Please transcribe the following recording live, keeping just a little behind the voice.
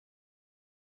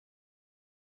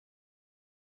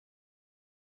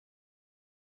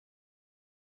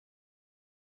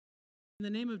In the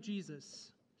name of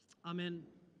Jesus, amen.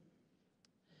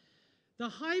 The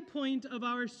high point of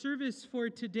our service for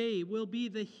today will be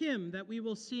the hymn that we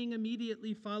will sing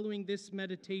immediately following this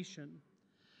meditation.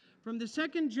 From the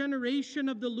second generation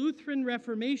of the Lutheran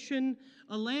Reformation,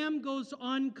 "A Lamb Goes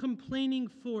Uncomplaining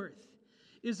Forth"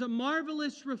 is a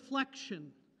marvelous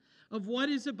reflection of what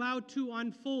is about to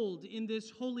unfold in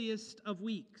this holiest of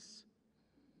weeks.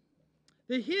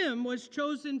 The hymn was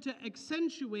chosen to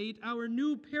accentuate our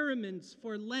new paraments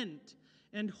for Lent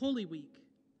and Holy Week.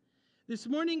 This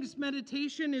morning's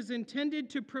meditation is intended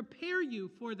to prepare you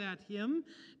for that hymn,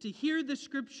 to hear the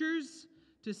scriptures,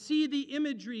 to see the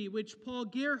imagery which Paul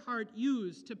Gerhardt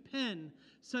used to pen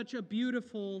such a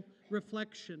beautiful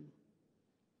reflection.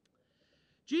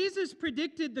 Jesus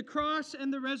predicted the cross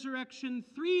and the resurrection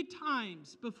 3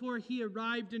 times before he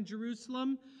arrived in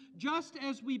Jerusalem, just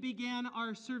as we began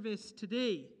our service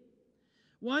today.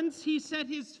 Once he set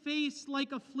his face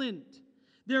like a flint.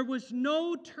 There was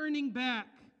no turning back.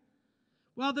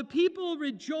 While the people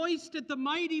rejoiced at the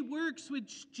mighty works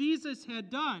which Jesus had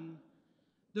done,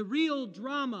 the real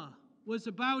drama was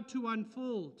about to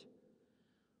unfold.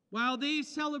 While they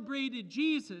celebrated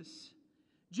Jesus,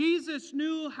 Jesus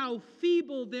knew how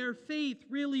feeble their faith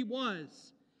really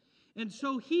was, and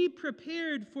so he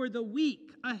prepared for the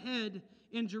week ahead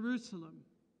in Jerusalem.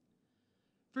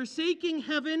 Forsaking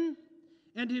heaven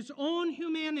and his own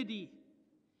humanity,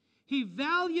 he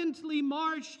valiantly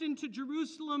marched into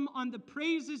Jerusalem on the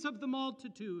praises of the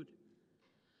multitude.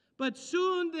 But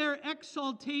soon their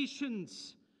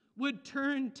exaltations would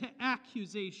turn to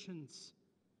accusations.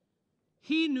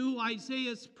 He knew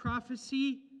Isaiah's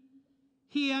prophecy.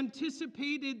 He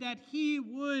anticipated that he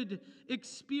would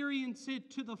experience it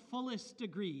to the fullest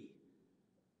degree.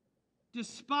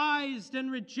 Despised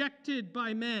and rejected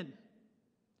by men,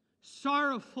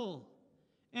 sorrowful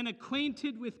and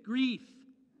acquainted with grief.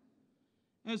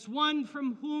 As one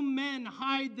from whom men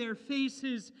hide their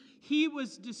faces, he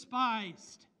was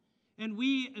despised, and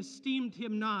we esteemed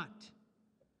him not.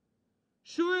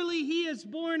 Surely he has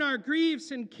borne our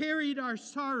griefs and carried our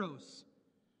sorrows,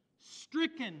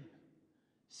 stricken,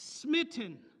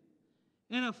 smitten,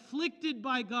 and afflicted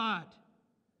by God.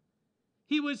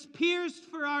 He was pierced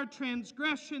for our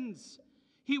transgressions.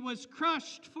 He was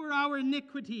crushed for our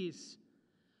iniquities.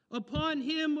 Upon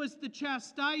him was the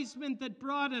chastisement that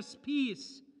brought us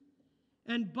peace,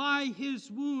 and by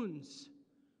his wounds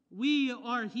we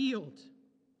are healed.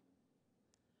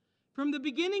 From the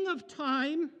beginning of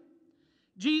time,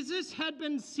 Jesus had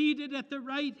been seated at the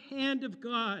right hand of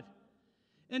God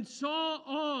and saw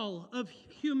all of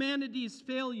humanity's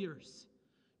failures,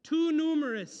 too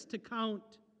numerous to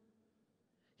count.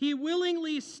 He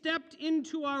willingly stepped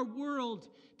into our world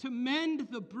to mend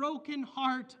the broken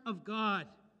heart of God.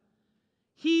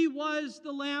 He was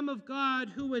the Lamb of God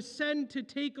who was sent to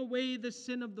take away the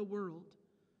sin of the world.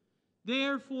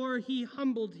 Therefore he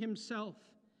humbled himself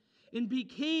and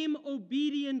became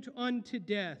obedient unto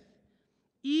death,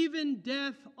 even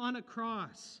death on a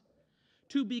cross,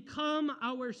 to become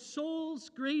our soul's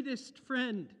greatest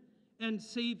friend and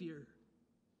Savior.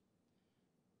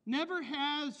 Never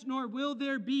has nor will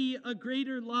there be a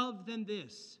greater love than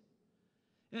this.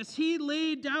 As he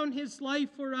laid down his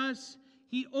life for us,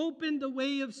 he opened the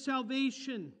way of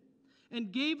salvation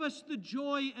and gave us the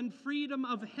joy and freedom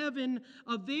of heaven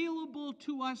available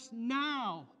to us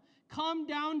now. Come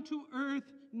down to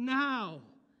earth now.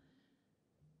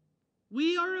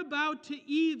 We are about to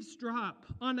eavesdrop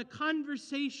on a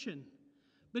conversation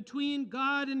between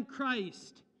God and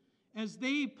Christ as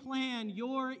they plan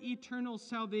your eternal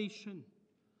salvation.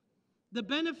 The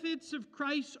benefits of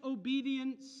Christ's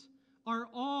obedience are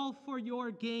all for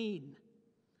your gain.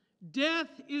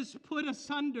 Death is put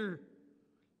asunder.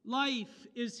 Life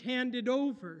is handed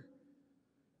over.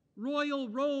 Royal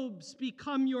robes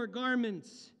become your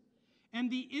garments, and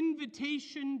the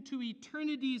invitation to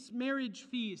eternity's marriage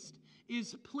feast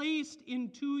is placed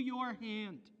into your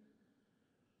hand.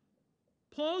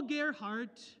 Paul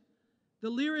Gerhardt, the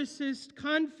lyricist,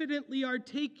 confidently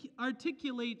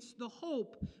articulates the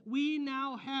hope we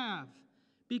now have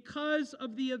because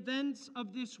of the events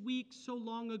of this week so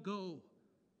long ago.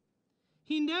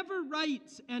 He never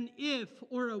writes an if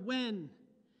or a when.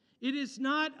 It is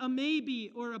not a maybe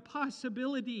or a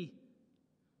possibility,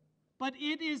 but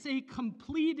it is a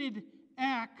completed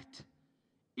act.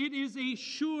 It is a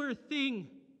sure thing.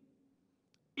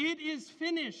 It is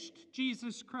finished,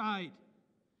 Jesus cried,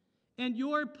 and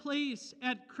your place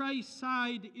at Christ's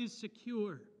side is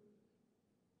secure.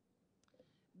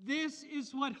 This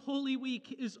is what Holy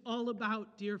Week is all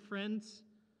about, dear friends.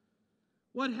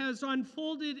 What has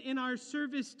unfolded in our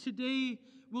service today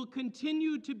will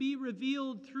continue to be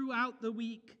revealed throughout the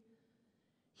week.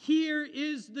 Here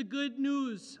is the good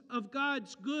news of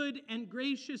God's good and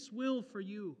gracious will for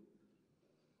you.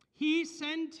 He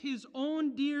sent his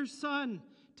own dear Son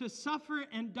to suffer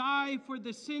and die for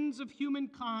the sins of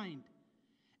humankind,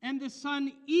 and the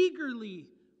Son eagerly,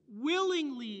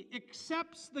 willingly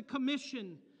accepts the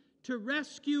commission to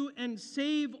rescue and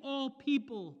save all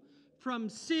people from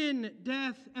sin,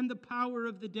 death, and the power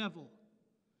of the devil.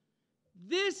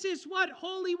 This is what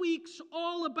Holy Week's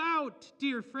all about,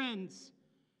 dear friends.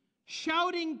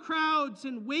 Shouting crowds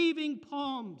and waving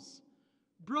palms,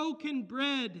 broken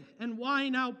bread and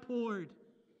wine outpoured,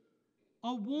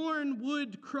 a worn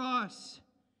wood cross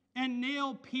and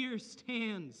nail-pierced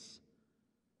hands.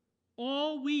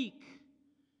 All week,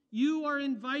 you are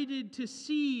invited to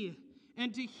see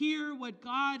and to hear what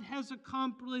God has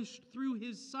accomplished through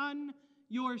his Son,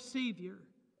 your Savior.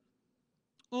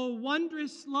 O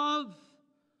wondrous love,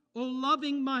 O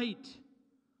loving might,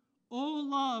 O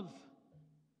love,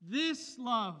 this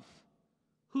love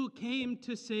who came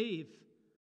to save.